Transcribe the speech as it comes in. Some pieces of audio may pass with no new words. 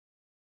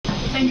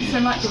thank you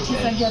so much to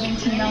Sangeet and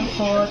Tina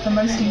for the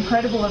most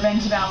incredible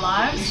event of our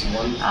lives,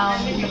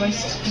 the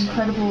most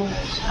incredible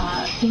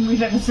thing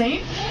we've ever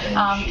seen.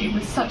 It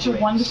was such a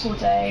wonderful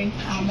day,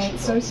 made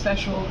so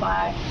special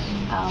by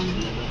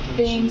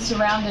being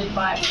surrounded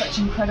by such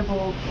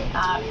incredible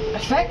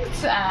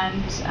effects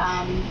and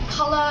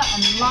colour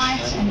and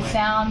light and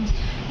sound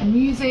and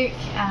music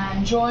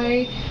and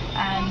joy,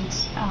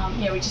 and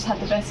yeah, we just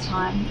had the best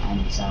time,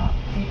 and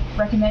we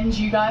recommend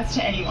you guys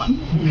to anyone.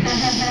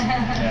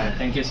 Yeah,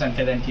 thank you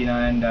Sangeet and Tina,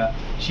 and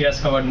she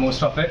has covered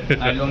most of it.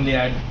 I'll only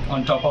add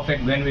on top of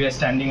it, when we were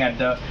standing at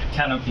the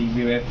canopy,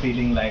 we were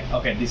feeling like,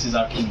 okay, this is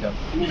our kingdom.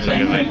 So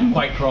it felt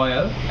quite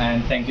royal,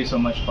 and thank you so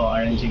much for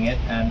arranging it.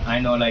 And I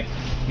know like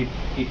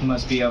it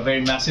must be a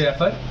very massive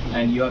effort,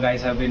 and you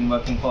guys have been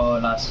working for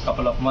the last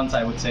couple of months,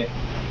 I would say.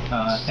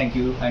 Thank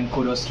you, and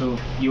kudos to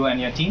you and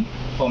your team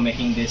for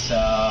making this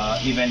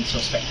event so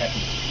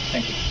spectacular.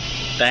 Thank you.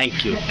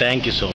 Thank you so much.